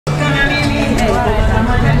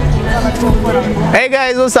Hey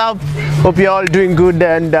guys, what's up? Hope you're all doing good.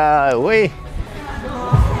 And I'm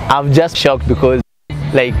just shocked because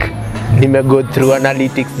like nime go through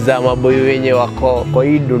analytics za maboy wenye wako kwa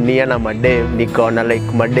hii dunia na madem, nikaona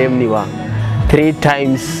like madem ni wa 3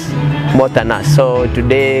 times more than us. So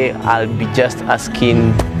today I'll be just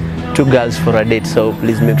asking 2 girls for a date. So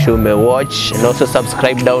please make sure you watch and also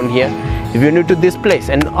subscribe down here if you're new to this place.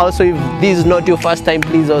 And also if this is not your first time,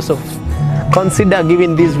 please also consider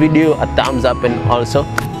giving this video a thumbs up and also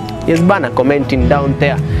yes bana commenting down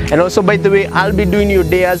there. And also by the way, I'll be doing your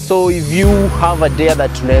dares, so if you have a dare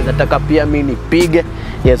that tunaweza taka pia mimi nipige,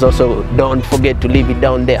 yes, also don't forget to leave it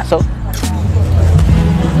down there. So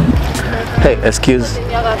hey, excuse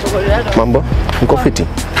mambo, mko fiti?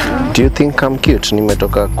 Do you think I'm cute?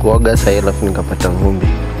 Nimetoka kuoga sasa alafu nikapata vumbi.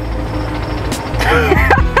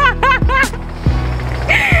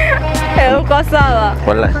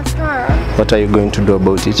 What are you going to do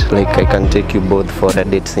about it? Like I can take you both for a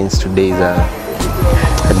date since today is a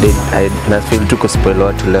date. I feel too spoil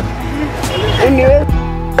watu leo.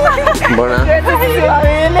 Mbona?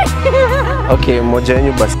 Okay, moja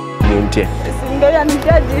wenu basi niuntie. Ngoja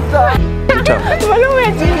nijajitoa.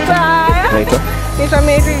 Mwalume jita. Naitwa? Naitwa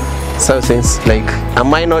Mary. So since like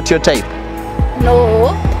am I not your type? No.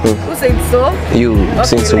 Who said so? You, okay,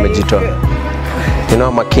 since like, umejitoa. You know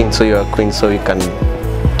I'm a king, so you're a queen, so you can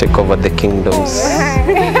take over the kingdoms.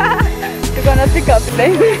 You're gonna pick up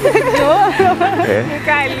like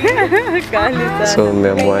Kali. So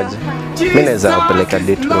umeamwaje? Mimi naweza kupeleka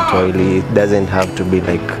date wote wawili. It doesn't have to be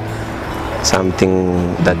like something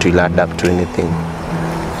that will add up to anything.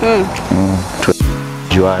 To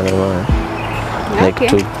Joanna, like okay.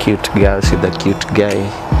 2 cute girls with a cute guy.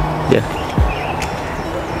 Yeah.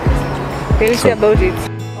 Tell us about it.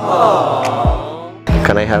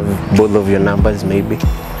 Can I have both of your numbers maybe?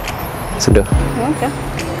 Sindo. Okay.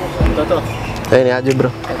 Hey, ni aje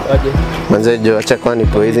bro? Aje. Manze jo acha kwa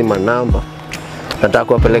nipo hizi manamba. Nataka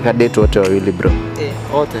kuwapeleka date wote wawili bro.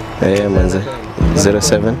 Wote. Manze.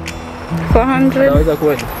 07 400. Naweza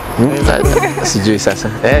kwenda. Sijui sasa.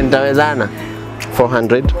 Nitawezana.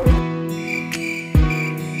 400.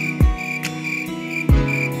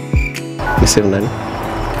 Niseme nani?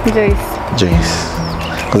 Joyce. Joyce.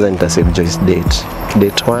 Kwanza nitasave Joyce date.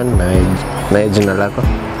 Date 1 na jina lako?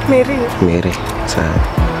 Mary. Mary. Sawa.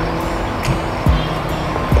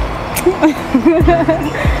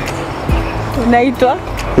 Unaitwa?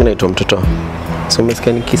 Mimi naitwa mtoto. So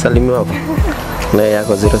umesikia nikisalimiwa hapo? Na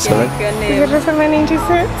yako 07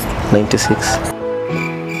 0796 96.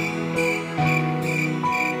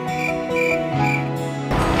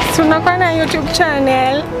 Tunakuwa na YouTube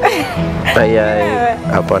channel. Aya,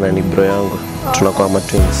 hapana ni bro yangu. Tunakuwa ma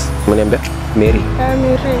twins. Umeniambia? Mary.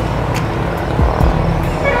 Mary.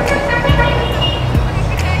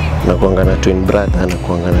 Na kuangana twin brother na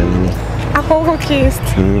kuangana nini? Hapo huko kissed.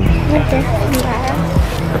 Okay.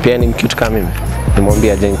 Pia ni cute kama mimi.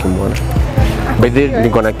 Nimwambia aje nikimwona. By the way,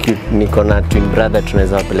 niko na twin brother,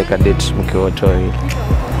 tunaweza wapeleka date mkiwa wote wawili.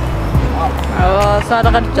 Sasa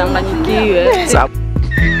nataka tuchanganyikiwe.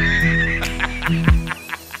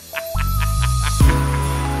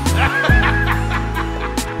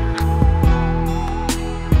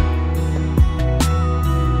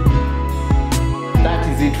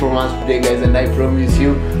 It from us today guys, and I promise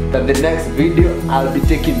you that the next video I'll be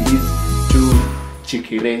taking these 2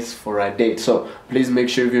 cheeky rays for a date. So please make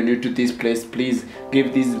sure if you're new to this place, please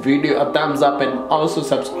give this video a thumbs up and also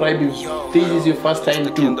subscribe if this is your first time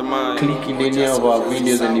to click in any of our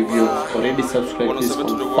videos. And if you already subscribed, please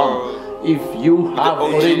confirm if you have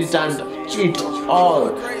already turned it all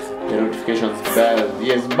the notifications bell.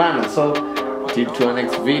 Yes banner. So till to our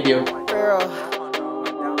next video.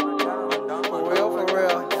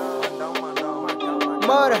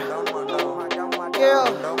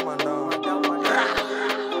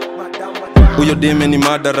 Uyo dime ni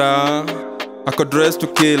madara, ako dress to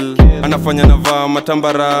kill, anafanya navaa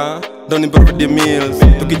matambara, don't improve the meals,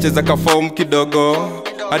 tukicheza ka form kidogo,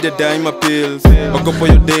 hadi daima pills, ogopo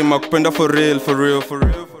yo dime akupenda for real, for real, for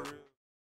real.